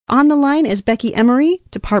on the line is Becky Emery,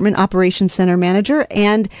 Department Operations Center Manager,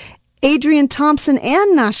 and Adrian Thompson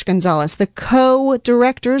and Nash Gonzalez, the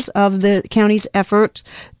co-directors of the county's effort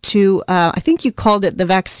to, I think you called it the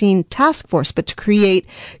Vaccine Task Force, but to create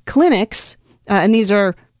clinics, and these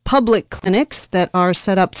are public clinics that are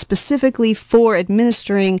set up specifically for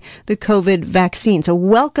administering the COVID vaccine. So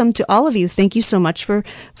welcome to all of you. Thank you so much for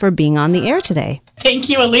being on the air today. Thank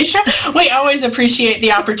you, Alicia. We always appreciate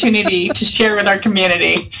the opportunity to share with our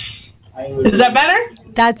community. Is that better?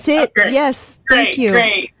 That's it. Okay. Yes. Thank you.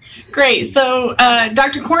 Great. So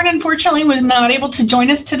Dr. Korn, unfortunately, was not able to join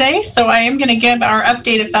us today, so I am going to give our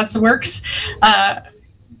update if that works.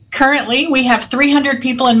 Currently, we have 300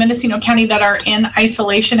 people in Mendocino County that are in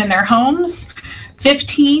isolation in their homes,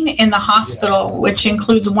 15 in the hospital, which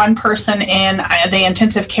includes one person in the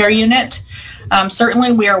intensive care unit.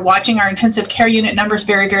 Certainly, we are watching our intensive care unit numbers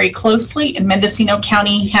very, very closely, and Mendocino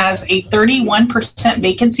County has a 31%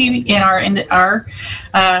 vacancy in our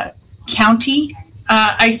county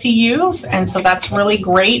ICUs, and so that's really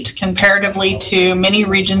great comparatively to many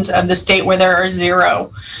regions of the state where there are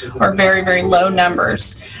zero or very, very low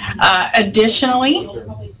numbers. Additionally,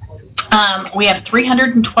 we have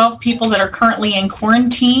 312 people that are currently in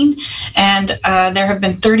quarantine, and there have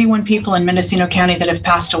been 31 people in Mendocino County that have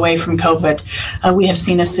passed away from COVID. We have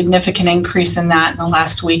seen a significant increase in that in the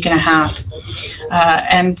last week and a half.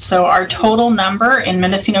 And so our total number in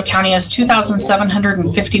Mendocino County is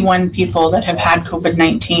 2,751 people that have had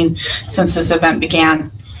COVID-19 since this event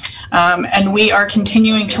began. And we are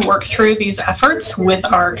continuing to work through these efforts with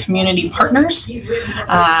our community partners.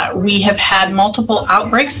 We have had multiple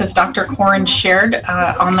outbreaks, as Dr. Korn shared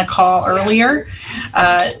on the call earlier,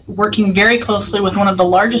 working very closely with one of the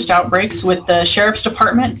largest outbreaks with the Sheriff's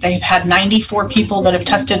Department. They've had 94 people that have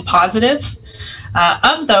tested positive.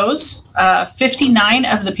 Of those, 59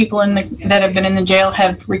 of the people that have been in the jail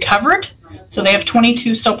have recovered. So they have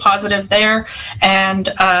 22 still positive there, and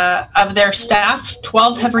of their staff,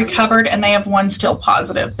 12 have recovered, and they have one still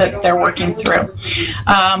positive that they're working through.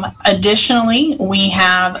 Additionally, we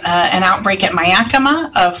have an outbreak at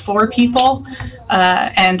Mayakama of 4 people,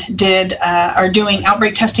 and are doing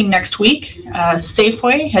outbreak testing next week.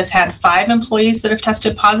 Safeway has had 5 employees that have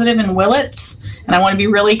tested positive in Willits. And I want to be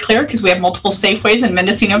really clear because we have multiple Safeways in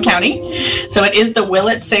Mendocino County. So it is the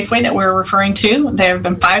Willits Safeway that we're referring to. There have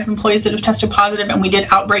been 5 employees that have tested positive, and we did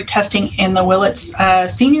outbreak testing in the Willits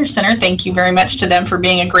Senior Center. Thank you very much to them for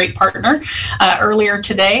being a great partner earlier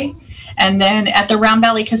today. And then at the Round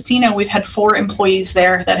Valley Casino, we've had 4 employees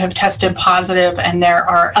there that have tested positive, and there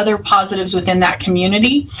are other positives within that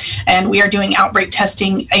community. And we are doing outbreak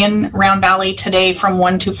testing in Round Valley today from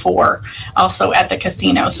 1 to 4, also at the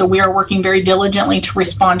casino. So we are working very diligently to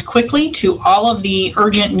respond quickly to all of the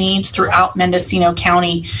urgent needs throughout Mendocino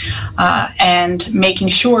County and making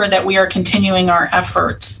sure that we are continuing our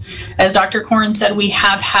efforts. As Dr. Korn said, we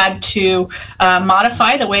have had to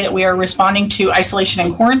modify the way that we are responding to isolation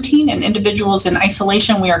and quarantine, and individuals in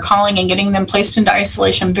isolation, we are calling and getting them placed into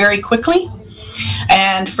isolation very quickly.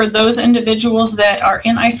 And for those individuals that are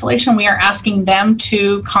in isolation, we are asking them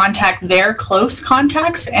to contact their close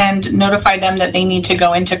contacts and notify them that they need to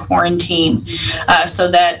go into quarantine so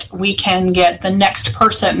that we can get the next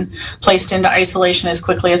person placed into isolation as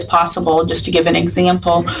quickly as possible. Just to give an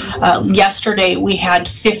example, yesterday we had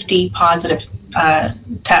 50 positive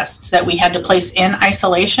tests that we had to place in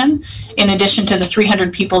isolation, in addition to the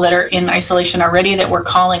 300 people that are in isolation already that we're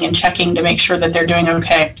calling and checking to make sure that they're doing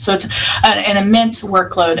okay. So it's an immense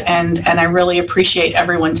workload, and I really appreciate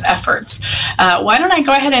everyone's efforts. Why don't I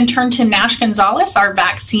go ahead and turn to Nash Gonzalez, our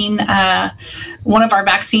vaccine, one of our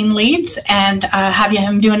vaccine leads, and have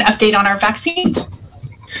him do an update on our vaccines.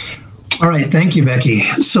 All right. Thank you, Becky.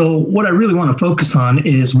 So what I really want to focus on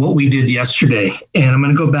is what we did yesterday. And I'm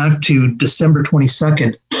going to go back to December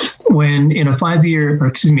 22nd, when in a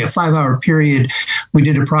 5-hour period, we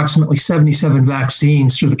did approximately 77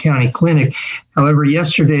 vaccines through the county clinic. However,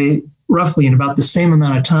 yesterday, roughly in about the same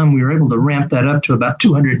amount of time, we were able to ramp that up to about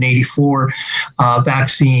 284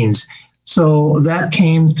 vaccines. So that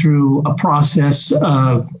came through a process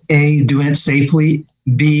of A, doing it safely,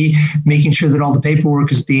 B, making sure that all the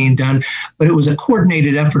paperwork is being done. But it was a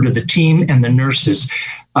coordinated effort of the team and the nurses.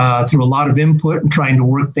 Through a lot of input and trying to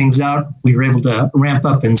work things out, we were able to ramp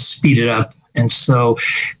up and speed it up. And so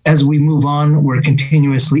as we move on, we're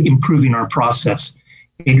continuously improving our process.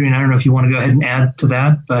 Adrian, I don't know if you want to go ahead and add to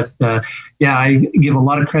that, but yeah, I give a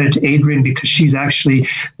lot of credit to Adrian because she's actually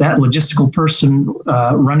that logistical person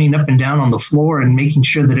running up and down on the floor and making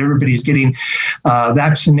sure that everybody's getting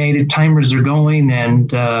vaccinated, timers are going,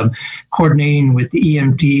 and coordinating with the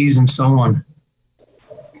EMTs and so on.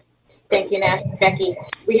 Thank you, Becky.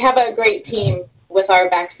 We have a great team with our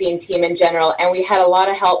vaccine team in general, and we had a lot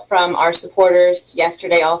of help from our supporters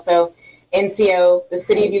yesterday also. NCO, the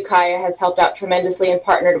city of Ukiah has helped out tremendously and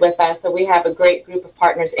partnered with us. So we have a great group of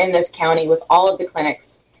partners in this county with all of the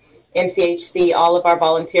clinics, MCHC, all of our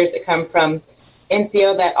volunteers that come from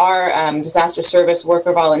NCO that are disaster service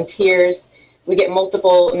worker volunteers. We get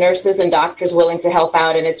multiple nurses and doctors willing to help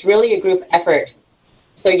out, and it's really a group effort.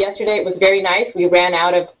 So yesterday it was very nice. We ran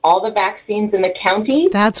out of all the vaccines in the county.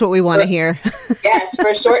 That's what we want to hear. Yes, for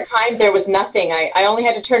a short time there was nothing. I only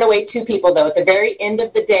had to turn away 2 people, though. At the very end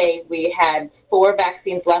of the day, we had 4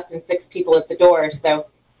 vaccines left and 6 people at the door. So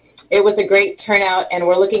it was a great turnout, and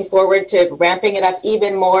we're looking forward to ramping it up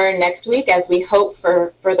even more next week as we hope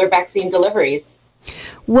for further vaccine deliveries.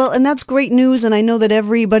 Well, and that's great news, and I know that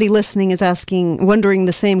everybody listening is wondering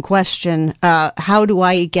the same question, how do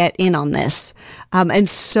I get in on this? And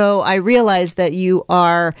so I realize that you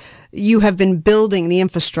have been building the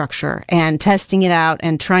infrastructure and testing it out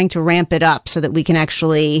and trying to ramp it up so that we can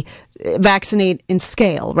actually vaccinate in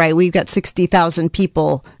scale, right? We've got 60,000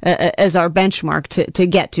 people as our benchmark to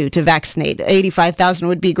get to vaccinate. 85,000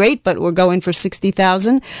 would be great, but we're going for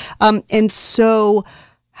 60,000. And so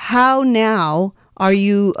how now do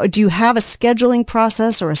you have a scheduling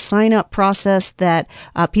process or a sign-up process that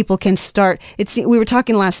people can start? We were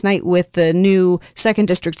talking last night with the new 2nd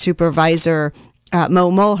District Supervisor,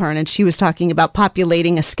 Mo Mulhern, and she was talking about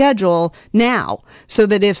populating a schedule now so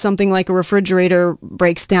that if something like a refrigerator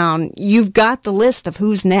breaks down, you've got the list of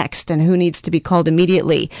who's next and who needs to be called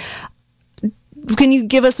immediately. Can you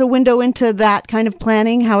give us a window into that kind of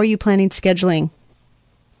planning? How are you planning scheduling?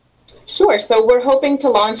 Sure. So we're hoping to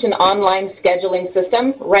launch an online scheduling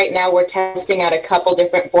system. Right now we're testing out a couple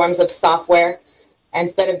different forms of software.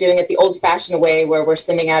 Instead of doing it the old-fashioned way where we're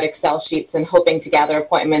sending out Excel sheets and hoping to gather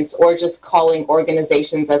appointments or just calling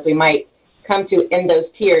organizations as we might come to in those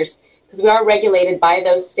tiers, because we are regulated by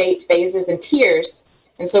those state phases and tiers.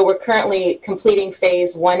 And so we're currently completing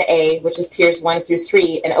phase 1A, which is tiers 1 through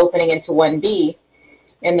 3, and opening into 1B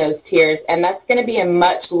in those tiers. And that's going to be a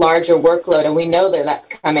much larger workload, and we know that that's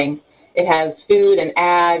coming. It has food and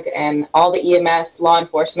ag and all the EMS, law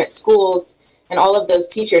enforcement, schools, and all of those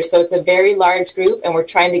teachers. So it's a very large group, and we're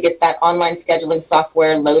trying to get that online scheduling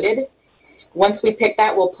software loaded. Once we pick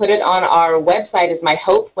that, we'll put it on our website is my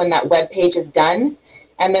hope when that web page is done.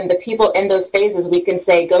 And then the people in those phases, we can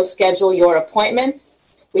say, go schedule your appointments.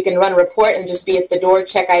 We can run a report and just be at the door,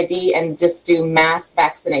 check ID, and just do mass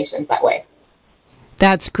vaccinations that way.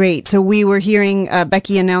 That's great. So we were hearing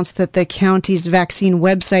Becky announce that the county's vaccine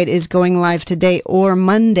website is going live today or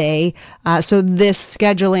Monday. So this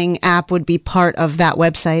scheduling app would be part of that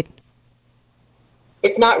website?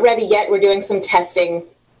 It's not ready yet. We're doing some testing.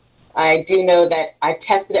 I do know that I've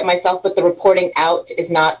tested it myself, but the reporting out is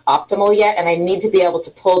not optimal yet, and I need to be able to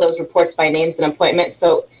pull those reports by names and appointments.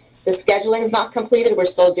 So the scheduling is not completed. We're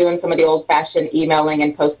still doing some of the old-fashioned emailing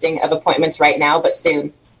and posting of appointments right now, but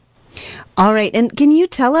soon. All right. And can you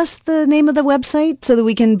tell us the name of the website so that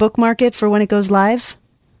we can bookmark it for when it goes live?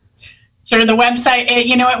 Sure. The website,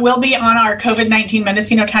 it will be on our COVID-19,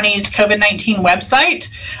 Mendocino County's COVID-19 website,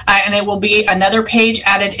 and it will be another page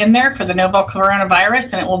added in there for the novel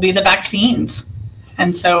coronavirus, and it will be the vaccines.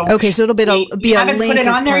 And so, okay, so it'll be a link. We haven't put it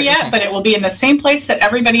on there yet, but it will be in the same place that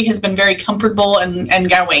everybody has been very comfortable and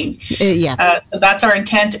going. So that's our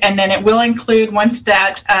intent. And then it will include, once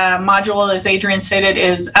that module, as Adrian stated,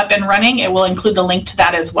 is up and running, it will include the link to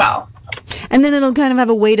that as well. And then it'll kind of have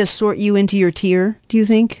a way to sort you into your tier, do you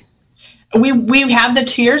think? We have the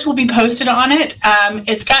tiers will be posted on it.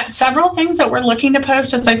 It's got several things that we're looking to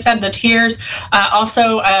post. As I said, the tiers,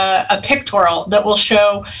 also a pictorial that will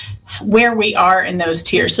show where we are in those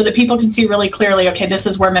tiers so that people can see really clearly, okay, this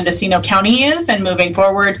is where Mendocino County is, and moving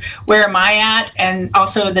forward, where am I at? And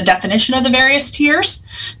also the definition of the various tiers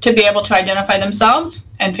to be able to identify themselves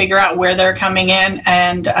and figure out where they're coming in,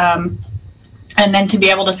 and then to be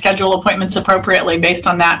able to schedule appointments appropriately based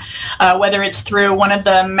on that, whether it's through one of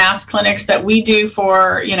the mass clinics that we do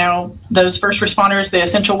for, those first responders, the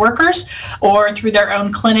essential workers, or through their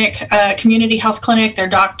own clinic, community health clinic, their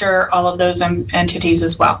doctor, all of those entities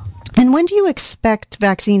as well. And when do you expect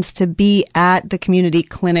vaccines to be at the community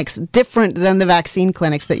clinics, different than the vaccine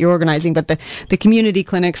clinics that you're organizing, but the community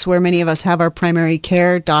clinics where many of us have our primary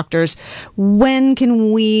care doctors? When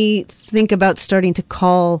can we think about starting to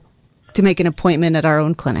call to make an appointment at our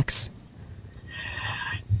own clinics?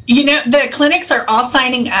 The clinics are all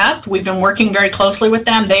signing up. We've been working very closely with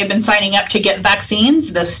them. They've been signing up to get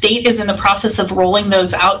vaccines. The state is in the process of rolling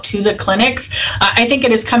those out to the clinics. I think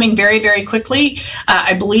it is coming very, very quickly.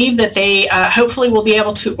 I believe that they hopefully will be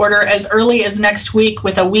able to order as early as next week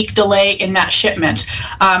with a week delay in that shipment.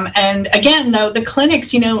 And again, though, the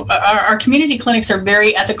clinics, our community clinics are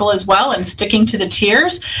very ethical as well and sticking to the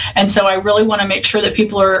tiers. And so I really want to make sure that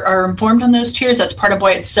people are informed on those tiers. That's part of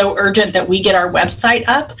why it's so urgent that we get our website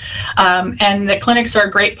up. And the clinics are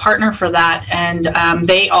a great partner for that. And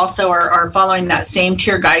they also are following that same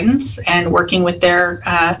tier guidance and working with their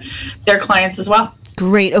clients as well.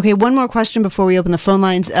 Great. Okay, one more question before we open the phone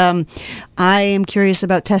lines. I am curious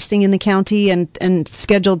about testing in the county and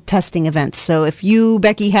scheduled testing events. So if you,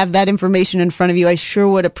 Becky, have that information in front of you, I sure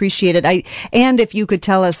would appreciate it. And if you could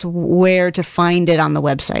tell us where to find it on the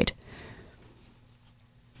website.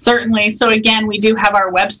 Certainly. So again, we do have our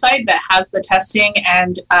website that has the testing,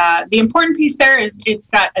 and the important piece there is it's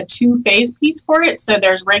got a 2-phase piece for it. So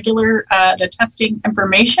there's regular the testing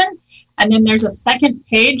information, and then there's a second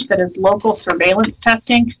page that is local surveillance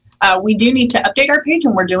testing. We do need to update our page,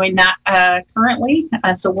 and we're doing that currently.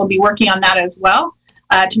 So we'll be working on that as well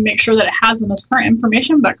to make sure that it has the most current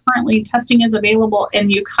information. But currently, testing is available in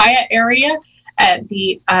the Ukiah area at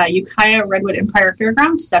the Ukiah Redwood Empire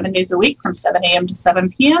Fairgrounds 7 days a week from 7 a.m. to 7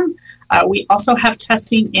 p.m. We also have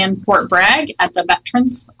testing in Fort Bragg at the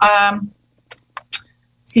Veterans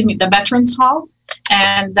Hall,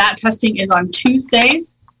 and that testing is on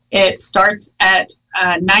Tuesdays. It starts at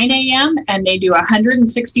 9 a.m. and they do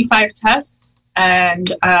 165 tests.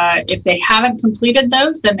 And if they haven't completed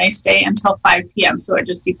those, then they stay until 5 p.m. So it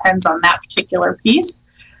just depends on that particular piece.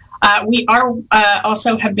 We are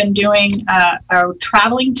also have been doing, our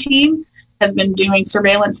traveling team has been doing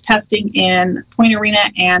surveillance testing in Point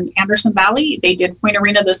Arena and Anderson Valley. They did Point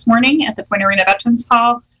Arena this morning at the Point Arena Veterans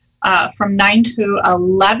Hall from 9 to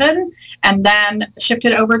 11, and then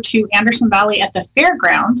shifted over to Anderson Valley at the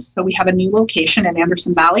fairgrounds. So we have a new location in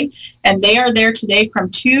Anderson Valley, and they are there today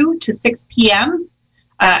from 2 to 6 p.m.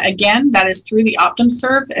 Again, that is through the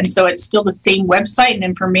OptumServe, and so it's still the same website and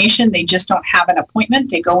information. They just don't have an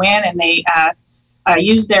appointment. They go in and they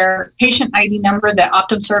use their patient ID number that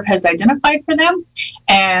OptumServe has identified for them,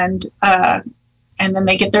 and then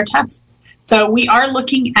they get their tests. So we are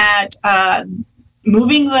looking at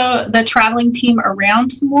moving the traveling team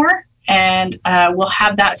around some more, and we'll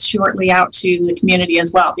have that shortly out to the community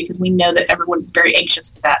as well, because we know that everyone is very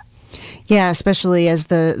anxious for that. Yeah, especially as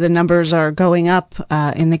the numbers are going up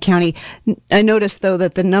in the county. I noticed, though,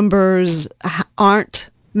 that the numbers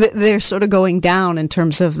they're sort of going down in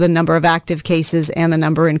terms of the number of active cases and the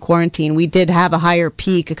number in quarantine. We did have a higher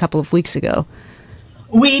peak a couple of weeks ago.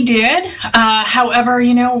 We did. However,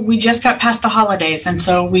 we just got past the holidays, and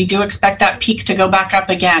so we do expect that peak to go back up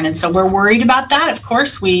again. And so we're worried about that. Of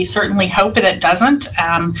course, we certainly hope that it doesn't.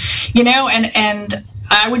 And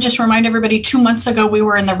I would just remind everybody, 2 months ago, we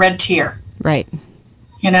were in the red tier. Right.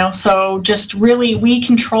 So just really, we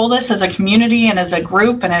control this as a community and as a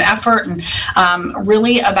group and an effort, and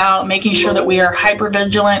really about making sure that we are hyper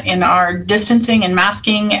vigilant in our distancing and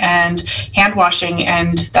masking and hand washing.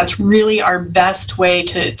 And that's really our best way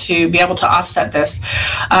to be able to offset this.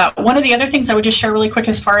 One of the other things I would just share really quick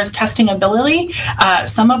as far as testing ability,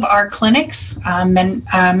 some of our clinics,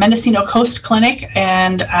 Mendocino Coast Clinic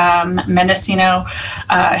and Mendocino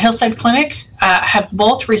Hillside Clinic, have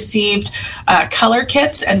both received color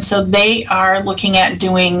kits, and so they are looking at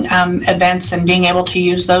doing events and being able to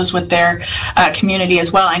use those with their community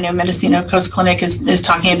as well. I know Mendocino Coast Clinic is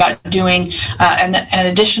talking about doing an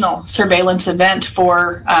additional surveillance event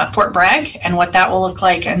for Fort Bragg and what that will look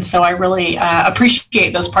like, and so I really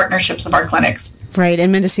appreciate those partnerships of our clinics. Right,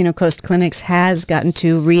 and Mendocino Coast Clinics has gotten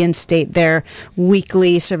to reinstate their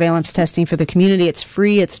weekly surveillance testing for the community. It's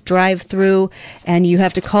free, it's drive-through, and you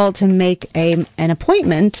have to call to make an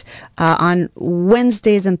appointment on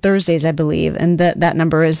Wednesdays and Thursdays, I believe, and that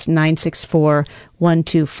number is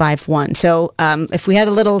 964-1251. So if we had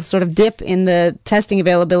a little sort of dip in the testing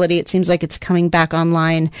availability, it seems like it's coming back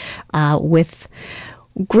online with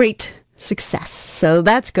great success. So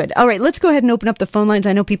that's good. All right, let's go ahead and open up the phone lines.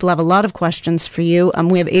 I know people have a lot of questions for you.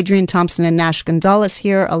 We have Adrienne Thompson and Nash Gonzalez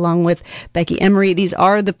here, along with Becky Emery. These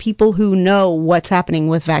are the people who know what's happening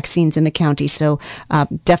with vaccines in the county. So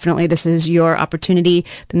definitely this is your opportunity.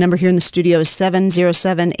 The number here in the studio is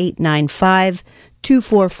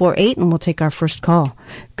 707-895-2448, and we'll take our first call.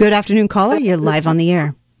 Good afternoon, caller. You're live on the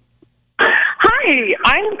air. Hi,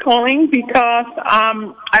 I'm calling because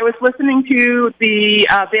I was listening to the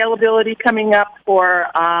availability coming up for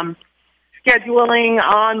scheduling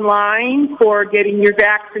online for getting your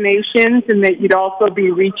vaccinations, and that you'd also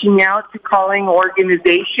be reaching out to calling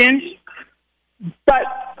organizations. But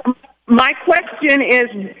my question is,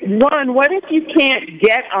 one, what if you can't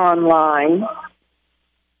get online?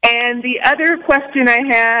 And the other question I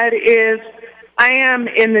had is, I am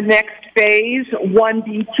in the next phase,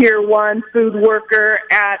 1B Tier 1 food worker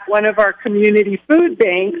at one of our community food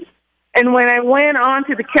banks. And when I went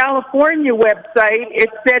onto the California website, it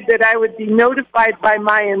said that I would be notified by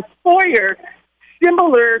my employer,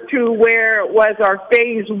 similar to where it was our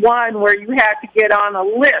phase 1, where you had to get on a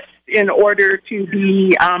list in order to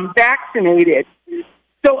be vaccinated.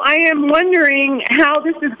 So I am wondering how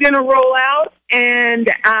this is going to roll out. And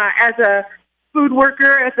as a food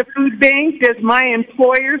worker at the food bank, does my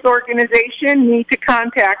employer's organization need to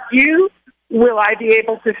contact you? Will I be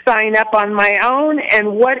able to sign up on my own?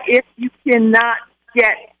 And what if you cannot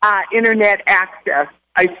get internet access?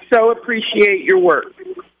 I so appreciate your work.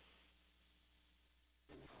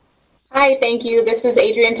 Hi, thank you. This is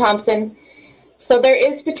Adrienne Thompson. So there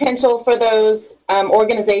is potential for those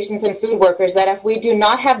organizations and food workers that if we do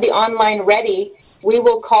not have the online ready, we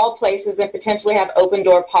will call places and potentially have open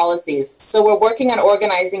door policies. So we're working on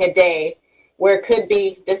organizing a day where it could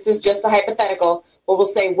be, this is just a hypothetical, but we'll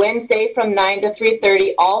say Wednesday from 9 to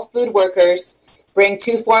 3:30, all food workers bring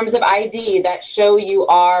 2 forms of ID that show you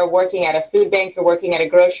are working at a food bank or working at a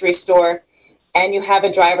grocery store, and you have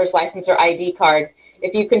a driver's license or ID card.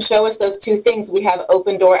 If you can show us those 2 things, we have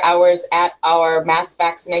open door hours at our mass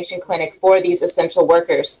vaccination clinic for these essential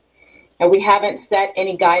workers. And we haven't set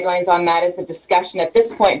any guidelines on that as a discussion at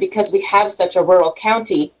this point because we have such a rural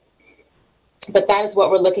county. But that is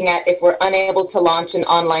what we're looking at if we're unable to launch an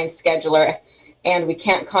online scheduler and we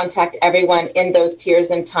can't contact everyone in those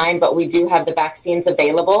tiers in time, but we do have the vaccines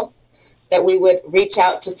available, that we would reach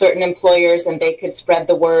out to certain employers and they could spread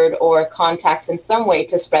the word or contacts in some way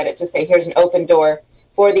to spread it, to say, here's an open door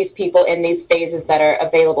for these people in these phases that are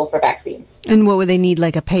available for vaccines. And what would they need,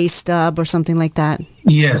 like a pay stub or something like that?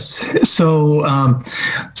 Yes. So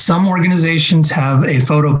some organizations have a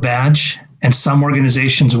photo badge, and some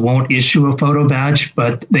organizations won't issue a photo badge,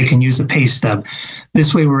 but they can use a pay stub.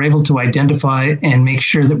 This way, we're able to identify and make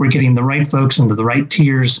sure that we're getting the right folks into the right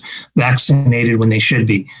tiers vaccinated when they should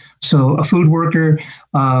be. So a food worker,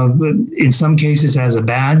 in some cases, has a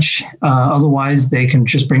badge. Otherwise, they can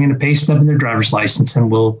just bring in a pay stub and their driver's license,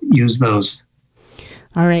 and we'll use those.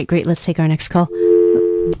 All right, great. Let's take our next call.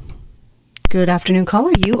 Good afternoon,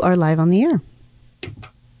 caller. You are live on the air.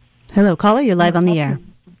 Hello, caller. You're live on the air.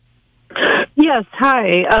 Yes,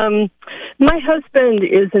 hi. My husband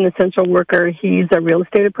is an essential worker. He's a real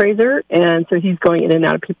estate appraiser, and so he's going in and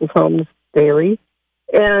out of people's homes daily.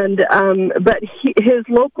 And but his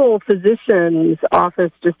local physician's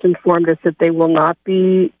office just informed us that they will not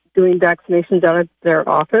be doing vaccinations out of their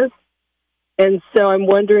office. And so I'm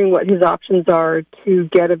wondering what his options are to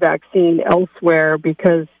get a vaccine elsewhere,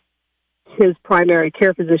 because his primary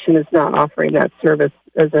care physician is not offering that service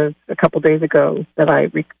as of a couple days ago that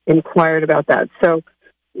I inquired about that. So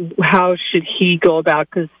how should he go about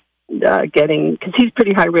because he's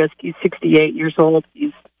pretty high risk. He's 68 years old.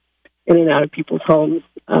 He's in and out of people's homes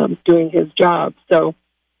doing his job. So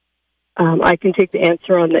I can take the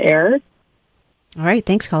answer on the air. All right.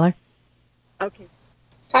 Thanks, caller. Okay.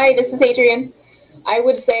 Hi, this is Adrienne. I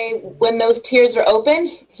would say when those tiers are open,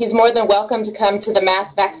 he's more than welcome to come to the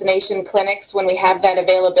mass vaccination clinics when we have that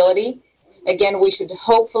availability. Again, we should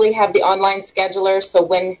hopefully have the online scheduler, so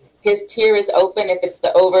when his tier is open, if it's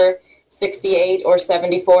the over 68 or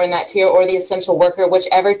 74 in that tier, or the essential worker,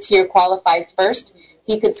 whichever tier qualifies first,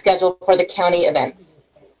 he could schedule for the county events.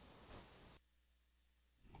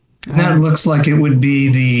 That looks like it would be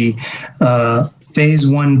the Phase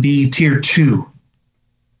 1B Tier 2.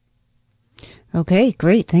 Okay,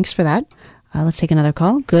 great. Thanks for that. Let's take another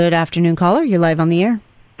call. Good afternoon, caller. You're live on the air.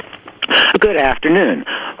 Good afternoon.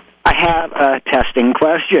 I have a testing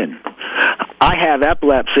question. I have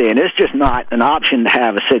epilepsy, and it's just not an option to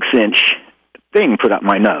have a 6-inch thing put up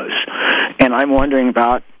my nose. And I'm wondering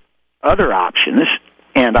about other options.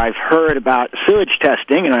 And I've heard about sewage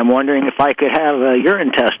testing, and I'm wondering if I could have a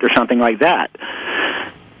urine test or something like that.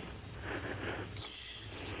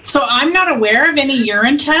 So I'm not aware of any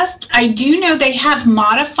urine tests. I do know they have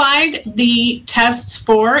modified the tests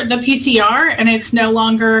for the PCR, and it's no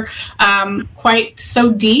longer quite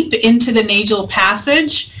so deep into the nasal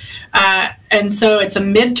passage. And so it's a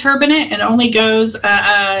mid-turbinate and only goes in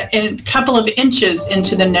a couple of inches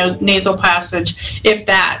into the nasal passage, if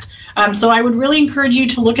that. So I would really encourage you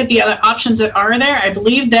to look at the other options that are there. I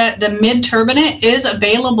believe that the mid-turbinate is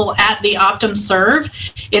available at the Optum Serve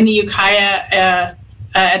in the Ukiah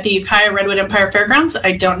at the Ukiah Redwood Empire Fairgrounds.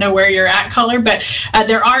 I don't know where you're at, caller, but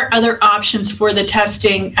there are other options for the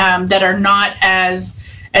testing that are not as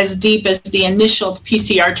deep as the initial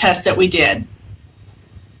PCR test that we did.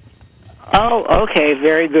 Oh, okay.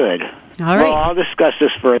 Very good. All right. Well, I'll discuss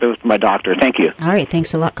this further with my doctor. Thank you. All right.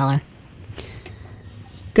 Thanks a lot, caller.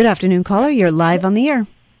 Good afternoon, caller. You're live on the air.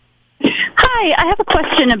 Hi, I have a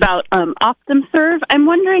question about OptumServe. I'm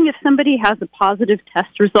wondering if somebody has a positive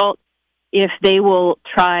test result, if they will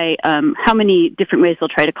try, how many different ways they'll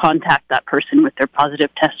try to contact that person with their positive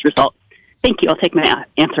test result. Thank you. I'll take my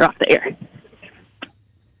answer off the air.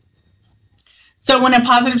 So when a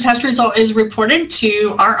positive test result is reported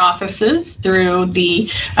to our offices through the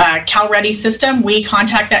CalReady system, we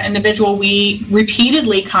contact that individual. We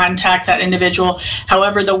repeatedly contact that individual.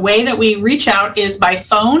 However, the way that we reach out is by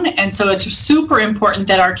phone, and so it's super important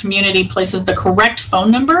that our community places the correct phone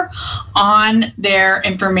number on their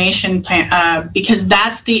information plan, because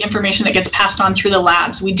that's the information that gets passed on through the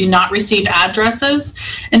labs. We do not receive addresses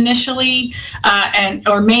initially,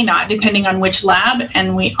 or may not, depending on which lab,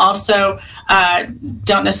 and we also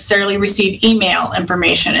don't necessarily receive email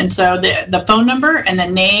information. And so the phone number and the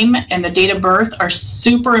name and the date of birth are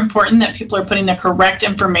super important, that people are putting the correct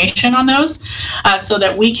information on those so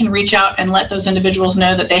that we can reach out and let those individuals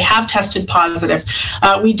know that they have tested positive.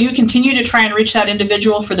 We do continue to try and reach that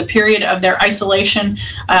individual for the period of their isolation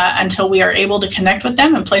until we are able to connect with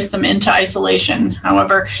them and place them into isolation.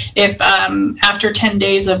 However, if after 10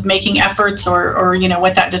 days of making efforts or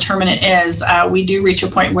what that determinant is, we do reach a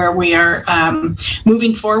point where we are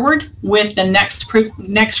moving forward with the next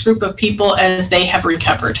group of people as they have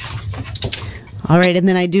recovered. All right, and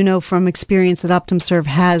then I do know from experience that OptumServe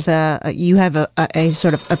has you have a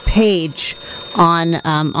sort of a page on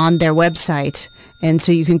their website, and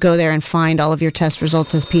so you can go there and find all of your test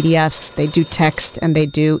results as PDFs. They do text and they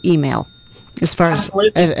do email, as far as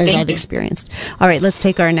I've experienced. All right, let's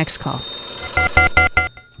take our next call.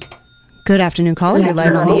 Good afternoon, caller. You're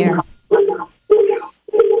live on the air.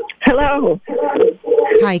 Hello.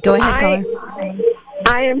 Hi, go ahead, caller.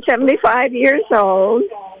 I am 75 years old.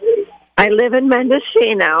 I live in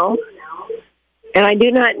Mendocino, and I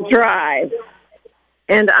do not drive.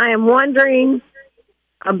 And I am wondering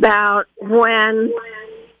about when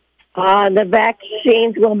the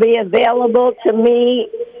vaccines will be available to me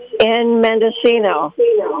in Mendocino.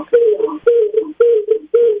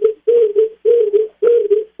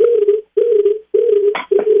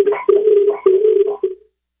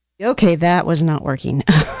 Okay, that was not working.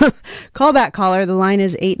 Call back, caller. The line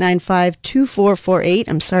is 895-2448.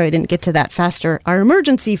 I'm sorry I didn't get to that faster. Our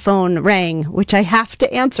emergency phone rang, which I have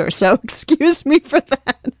to answer, so excuse me for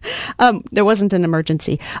that. There wasn't an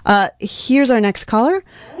emergency. Here's our next caller.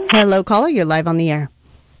 Hello, caller. You're live on the air.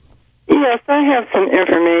 Yes, I have some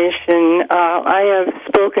information. I have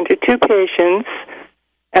spoken to two patients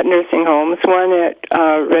at nursing homes, one at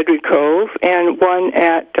Redwood Cove and one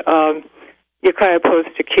at Ukiah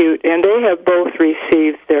Post-Acute, and they have both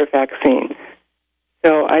received their vaccine.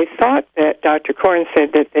 So I thought that Dr. Korn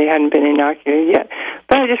said that they hadn't been inoculated yet,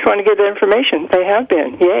 but I just want to give the information. They have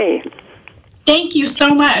been. Yay. Thank you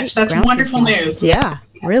so much. That's wonderful news. Yeah,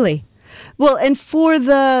 really. Well, and for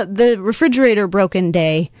the refrigerator broken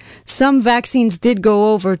day, some vaccines did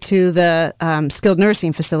go over to the skilled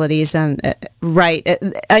nursing facilities, and right.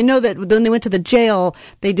 I know that when they went to the jail,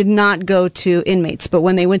 they did not go to inmates, but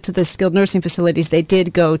when they went to the skilled nursing facilities, they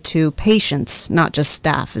did go to patients, not just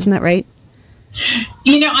staff. Isn't that right?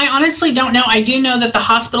 I honestly don't know. I do know that the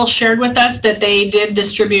hospital shared with us that they did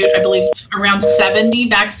distribute, I believe, around 70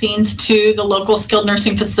 vaccines to the local skilled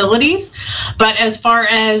nursing facilities. But as far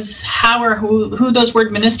as how or who those were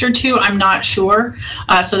administered to, I'm not sure.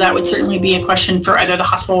 So that would certainly be a question for either the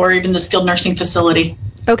hospital or even the skilled nursing facility.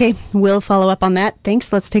 Okay, we'll follow up on that.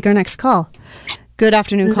 Thanks. Let's take our next call. Good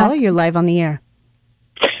afternoon, caller. You're live on the air.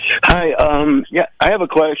 Hi. I have a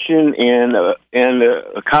question and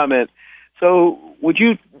a comment. So would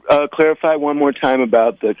you clarify one more time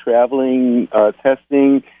about the traveling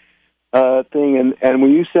testing thing? And were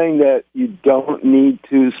you saying that you don't need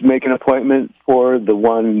to make an appointment for the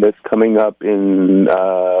one that's coming up in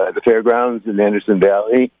the fairgrounds in Anderson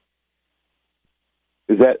Valley?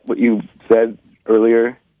 Is that what you said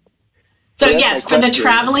earlier? So yes, for the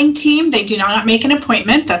traveling team, they do not make an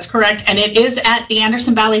appointment. That's correct. And it is at the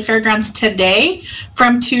Anderson Valley Fairgrounds today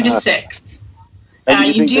from 2 to 6.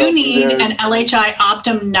 You do need an LHI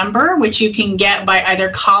Optum number, which you can get by either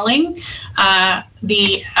calling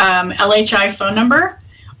the LHI phone number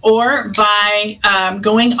or by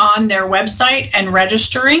going on their website and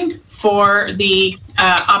registering for the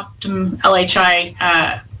Optum LHI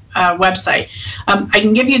website. I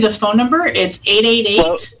can give you the phone number. It's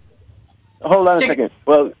 888. Hold on a second.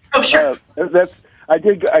 Well, sure. I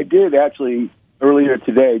did actually earlier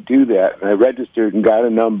today do that, and I registered and got a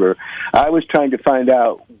number. I was trying to find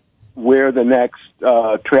out where the next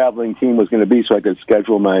traveling team was going to be so I could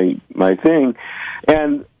schedule my thing,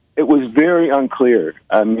 and it was very unclear.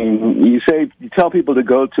 I mean, you tell people to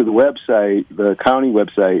go to the website, the county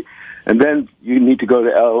website, and then you need to go to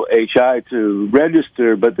LHI to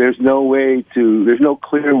register, but there's no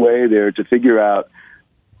clear way there to figure out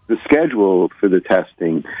the schedule for the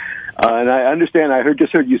testing. And I understand. I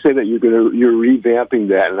just heard you say that you're revamping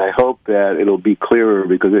that, and I hope that it'll be clearer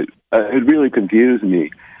because it really confused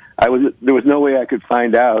me. There was no way I could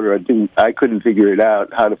find out, or I couldn't figure it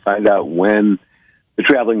out how to find out when the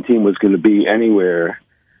traveling team was going to be anywhere,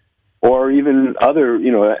 or even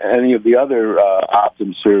any of the other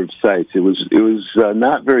OptumServe sites. It was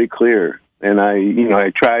not very clear, and I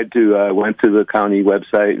tried to went to the county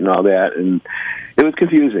website and all that, and it was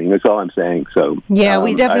confusing. That's all I'm saying. So yeah,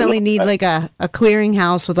 we definitely need like a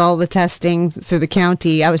clearinghouse with all the testing through the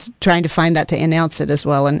county. I was trying to find that to announce it as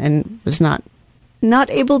well, and was not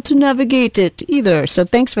able to navigate it either. So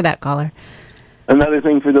thanks for that, caller. Another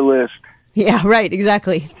thing for the list. Yeah, right.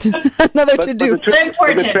 Exactly. Another to do.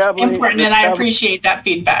 Important, and I appreciate that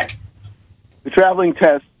feedback. The traveling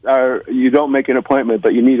tests you don't make an appointment,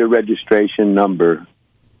 but you need a registration number.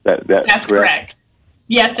 That's correct.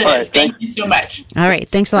 Yes, it is. Thank you so much. All right.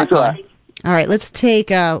 Thanks a lot, caller. All right. Let's take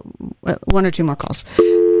one or two more calls.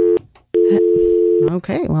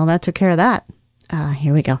 Okay. Well, that took care of that.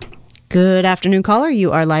 Here we go. Good afternoon, caller.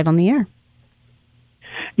 You are live on the air.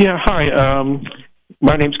 Yeah. Hi.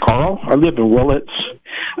 My name's Carl. I live in Willits.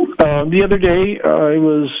 The other day, I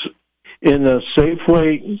was in a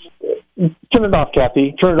Safeway. Turn it off,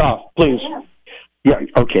 Kathy. Turn it off, please. Yeah.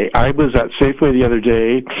 Okay. I was at Safeway the other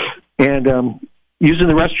day, and using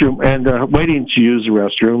the restroom and waiting to use the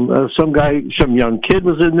restroom. Some young kid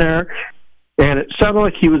was in there, and it sounded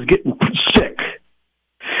like he was getting sick.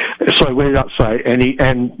 So I waited outside, and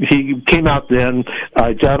he came out then.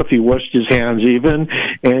 I doubt if he washed his hands even,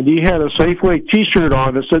 and he had a Safeway T-shirt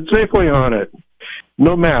on that said Safeway on it.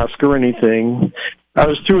 No mask or anything. I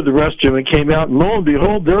was through the restroom and came out, and lo and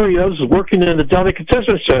behold, there he is working in the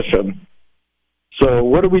delicatessen session. So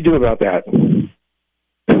what do we do about that?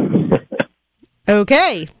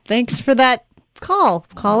 Okay. Thanks for that call,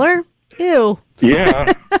 caller. Ew. Yeah.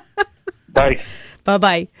 Bye.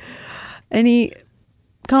 Bye-bye. Any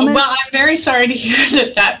comments? Well, I'm very sorry to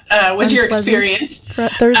hear that was your experience.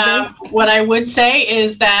 Thursday? What I would say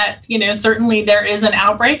is that, certainly there is an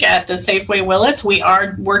outbreak at the Safeway Willits. We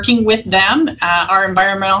are working with them. Our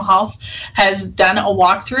environmental health has done a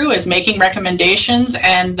walkthrough, is making recommendations,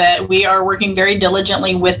 and that we are working very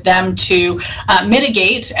diligently with them to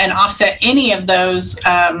mitigate and offset any of those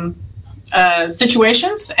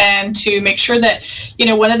situations, and to make sure that,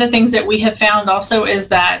 one of the things that we have found also is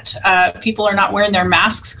that people are not wearing their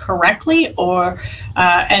masks correctly,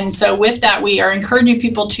 and so with that, we are encouraging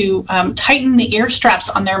people to tighten the ear straps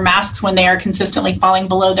on their masks when they are consistently falling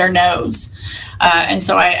below their nose. And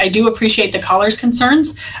so I do appreciate the caller's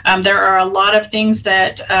concerns. There are a lot of things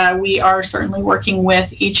that we are certainly working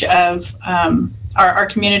with each of our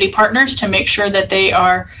community partners to make sure that they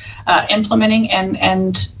are implementing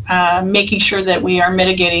and making sure that we are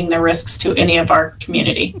mitigating the risks to any of our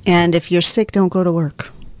community. And if you're sick, don't go to work.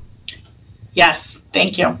 Yes,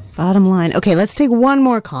 thank you. Bottom line. Okay, let's take one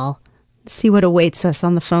more call. See what awaits us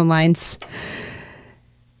on the phone lines.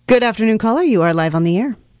 Good afternoon, caller. You are live on the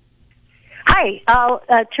air. Hi, I'll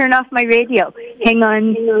turn off my radio. Hang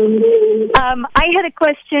on. I had a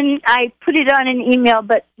question. I put it on an email,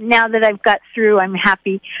 but now that I've got through, I'm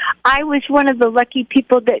happy. I was one of the lucky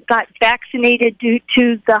people that got vaccinated due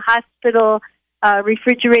to the hospital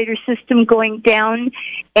refrigerator system going down.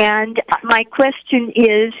 And my question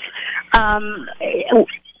is,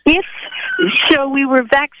 we were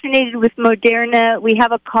vaccinated with Moderna. We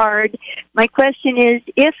have a card. My question is,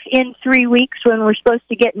 if in 3 weeks when we're supposed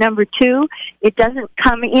to get number 2, it doesn't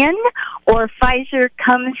come in, or Pfizer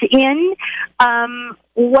comes in,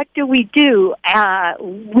 what do we do?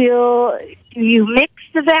 Will you mix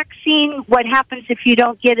the vaccine? What happens if you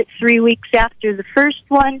don't get it 3 weeks after the first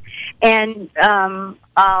one? And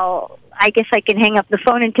I guess I can hang up the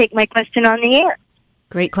phone and take my question on the air.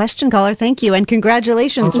 Great question, caller. Thank you. And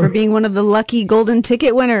congratulations for being one of the lucky golden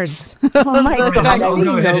ticket winners. Oh, my God. I'll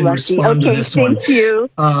go ahead and respond to this one. Thank you.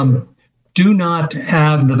 do not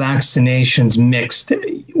have the vaccinations mixed.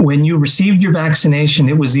 When you received your vaccination,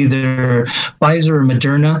 it was either Pfizer or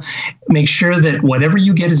Moderna. Make sure that whatever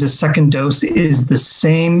you get as a second dose is the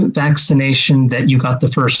same vaccination that you got the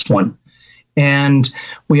first one. And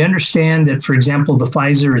we understand that, for example, the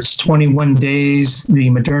Pfizer, it's 21 days, the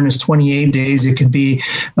Moderna is 28 days. It could be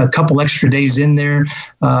a couple extra days in there.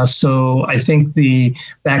 So I think the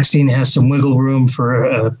vaccine has some wiggle room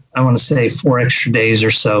for, I want to say, 4 extra days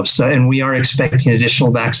or so. And we are expecting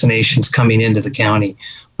additional vaccinations coming into the county.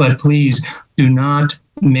 But please do not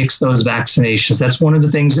mix those vaccinations. That's one of the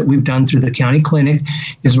things that we've done through the county clinic,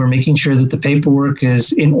 is we're making sure that the paperwork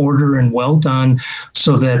is in order and well done,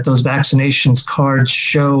 so that those vaccinations cards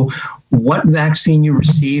show what vaccine you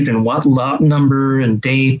received and what lot number and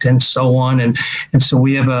date and so on. And so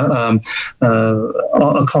we have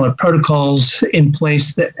I'll call it protocols in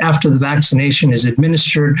place that after the vaccination is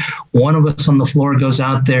administered, one of us on the floor goes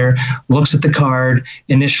out there, looks at the card,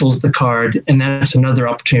 initials the card, and that's another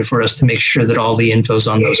opportunity for us to make sure that all the info's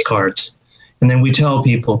on those cards. And then we tell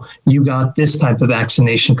people, you got this type of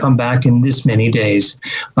vaccination, come back in this many days,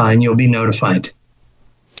 and you'll be notified.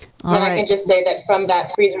 And I can just say that from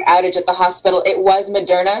that freezer outage at the hospital, it was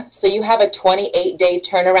Moderna. So you have a 28-day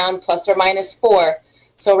turnaround, plus or minus 4.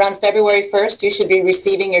 So around February 1st, you should be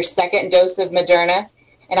receiving your second dose of Moderna.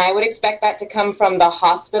 And I would expect that to come from the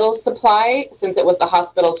hospital's supply, since it was the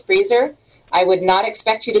hospital's freezer. I would not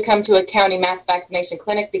expect you to come to a county mass vaccination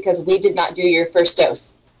clinic because we did not do your first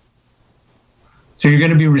dose. So you're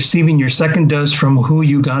going to be receiving your second dose from who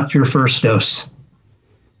you got your first dose.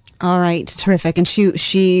 All right, terrific. And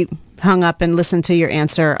she hung up and listened to your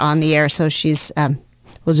answer on the air, so she's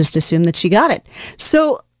we'll just assume that she got it.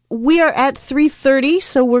 So we are at 3:30,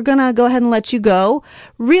 so we're going to go ahead and let you go.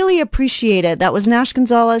 Really appreciate it. That was Nash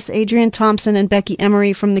Gonzalez, Adrienne Thompson, and Becky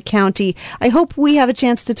Emery from the county. I hope we have a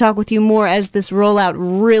chance to talk with you more as this rollout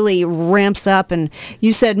really ramps up. And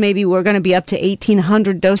you said maybe we're going to be up to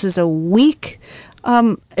 1,800 doses a week.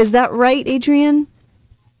 Is that right, Adrienne?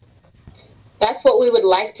 That's what we would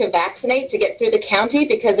like to vaccinate to get through the county,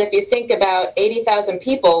 because if you think about 80,000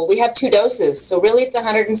 people, we have 2 doses. So really it's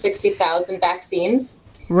 160,000 vaccines.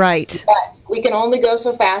 Right. But we can only go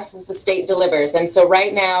so fast as the state delivers. And so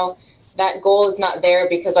right now that goal is not there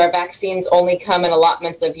because our vaccines only come in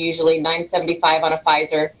allotments of usually $9.75 on a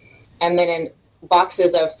Pfizer and then in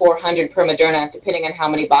boxes of 400 per Moderna, depending on how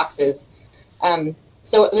many boxes.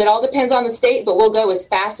 So it all depends on the state, but we'll go as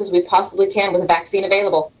fast as we possibly can with a vaccine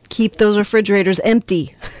available. Keep those refrigerators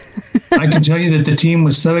empty. I can tell you that the team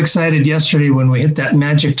was so excited yesterday when we hit that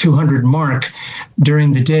magic 200 mark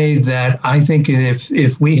during the day that I think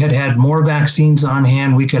if we had had more vaccines on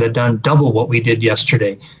hand, we could have done double what we did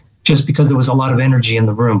yesterday, just because there was a lot of energy in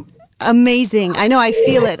the room. Amazing. I know, I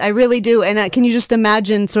feel it. I really do. And can you just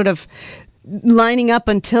imagine sort of lining up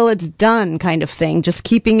until it's done kind of thing, just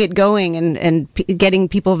keeping it going and getting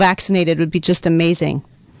people vaccinated would be just amazing.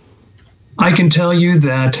 I can tell you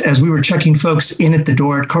that as we were checking folks in at the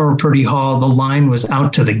door at Carl Purdy Hall, the line was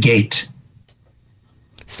out to the gate.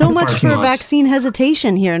 So much for vaccine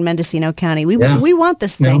hesitation here in Mendocino County. We want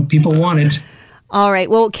this thing. No, people want it. All right.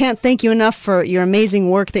 Well, can't thank you enough for your amazing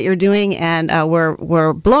work that you're doing, and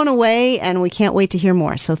we're blown away, and we can't wait to hear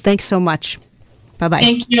more. So thanks so much. Bye-bye.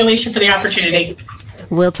 Thank you, Alicia, for the opportunity.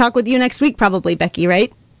 We'll talk with you next week probably, Becky,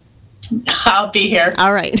 right? I'll be here.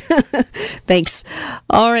 All right. Thanks.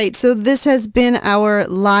 All right. So this has been our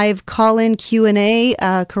live call-in Q&A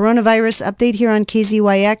coronavirus update here on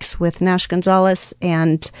KZYX with Nash Gonzalez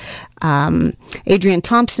and Adrienne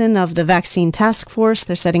Thompson of the Vaccine Task Force.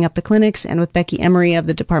 They're setting up the clinics, and with Becky Emery of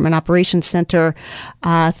the Department Operations Center.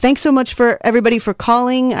 Thanks so much for everybody for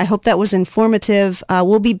calling. I hope that was informative.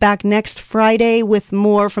 We'll be back next Friday with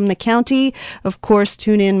more from the county. Of course,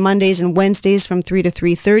 tune in Mondays and Wednesdays from 3 to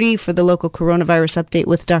 3:30 for the local coronavirus update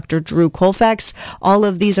with Dr. Drew Colfax. All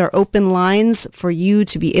of these are open lines for you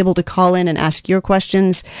to be able to call in and ask your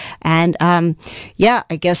questions. And I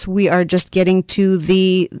guess we are just getting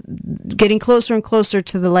closer and closer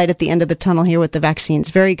to the light at the end of the tunnel here with the vaccines.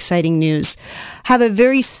 Very exciting news. Have a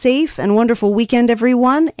very safe and wonderful weekend,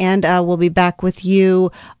 everyone. And we'll be back with you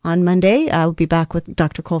on Monday. I'll be back with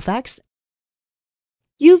Dr. Colfax.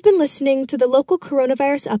 You've been listening to the local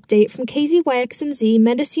coronavirus update from KZYX&Z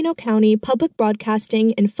Mendocino County Public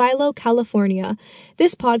Broadcasting in Philo, California.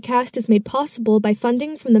 This podcast is made possible by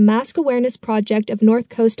funding from the Mask Awareness Project of North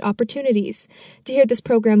Coast Opportunities. To hear this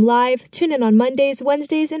program live, tune in on Mondays,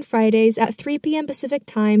 Wednesdays, and Fridays at 3 p.m. Pacific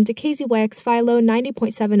Time to KZYX Philo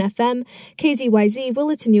 90.7 FM, KZYZ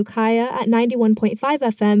Willits Ukiah at 91.5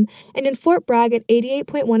 FM, and in Fort Bragg at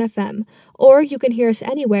 88.1 FM. Or you can hear us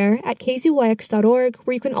anywhere at kzyx.org, where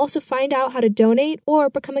where you can also find out how to donate or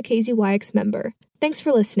become a KZYX member. Thanks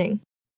for listening.